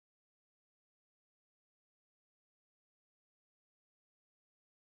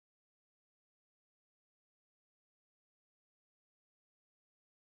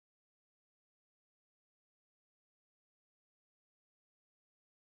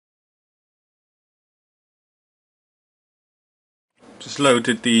Just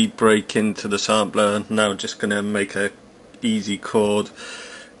loaded the break into the sampler. Now just going to make a easy chord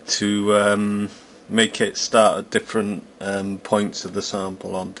to make it start at different points of the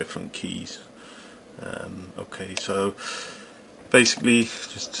sample on different keys. Okay, so basically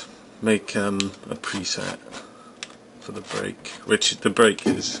just make a preset for the break, which the break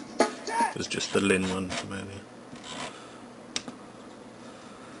is just the Lin one really.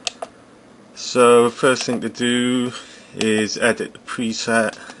 So first thing to do is edit the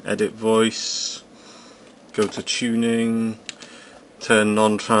preset, edit voice, go to tuning, turn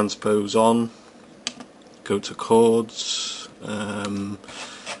non-transpose on, go to chords, turn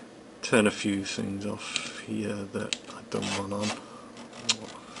a few things off here that I don't want on.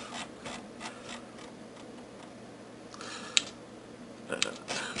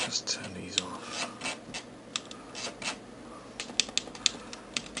 Just turn these off.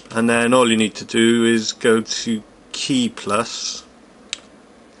 And then all you need to do is go to key plus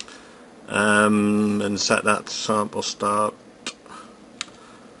and set that to sample start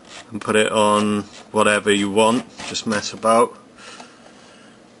and put it on whatever you want, just mess about,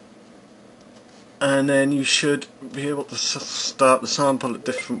 and then you should be able to start the sample at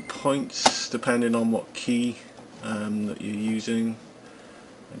different points depending on what key that you're using.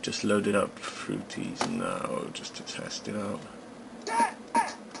 I've just loaded up Fruities now just to test it out.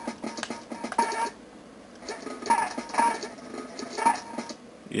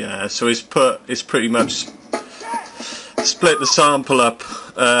 Yeah, so it's pretty much split the sample up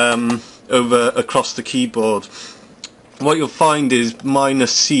across the keyboard. What you'll find is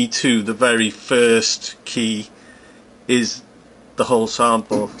 -C2, the very first key, is the whole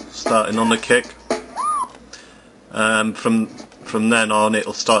sample starting on the kick. From then on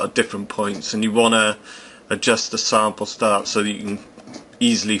it'll start at different points, and you want to adjust the sample start so that you can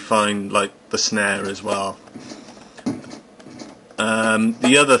easily find like the snare as well.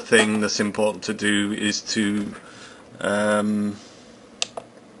 The other thing that's important to do is to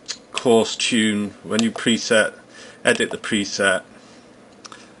course tune. When you edit the preset,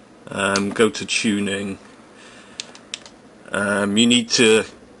 go to tuning, you need to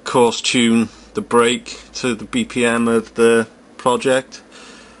course tune the break to the BPM of the project.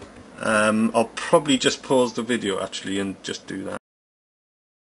 I'll probably just pause the video actually and just do that.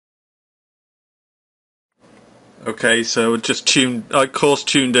 Okay, so I course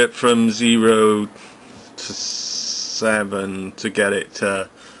tuned it from 0 to 7 to get it to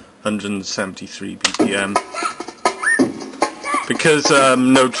 173 BPM. Because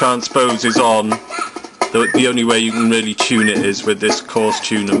no transpose is on, the only way you can really tune it is with this course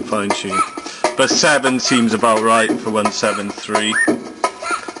tune and fine tune. But 7 seems about right for 173.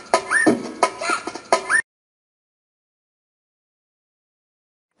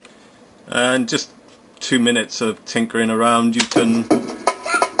 And just 2 minutes of tinkering around, you can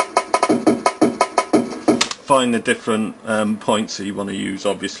find the different points that you want to use,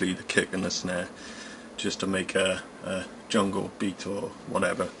 obviously the kick and the snare, just to make a jungle beat or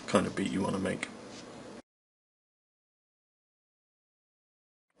whatever kind of beat you want to make.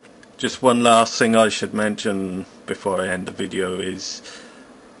 Just one last thing I should mention before I end the video is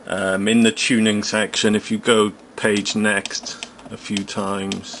in the tuning section, if you go page next a few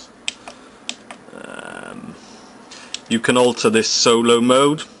times, you can alter this solo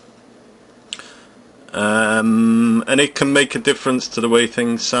mode, and it can make a difference to the way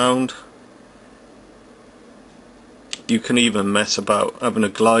things sound. You can even mess about having a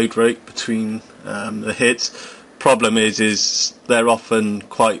glide rate between the hits. Problem is they're often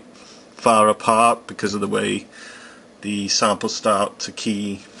quite far apart because of the way the sample start to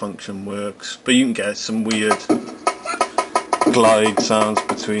key function works, but you can get some weird glide sounds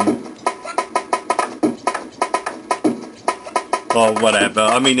between, or whatever.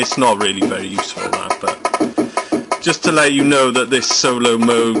 I mean, it's not really very useful that, but just to let you know that this solo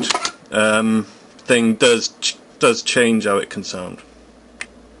mode thing does change how it can sound.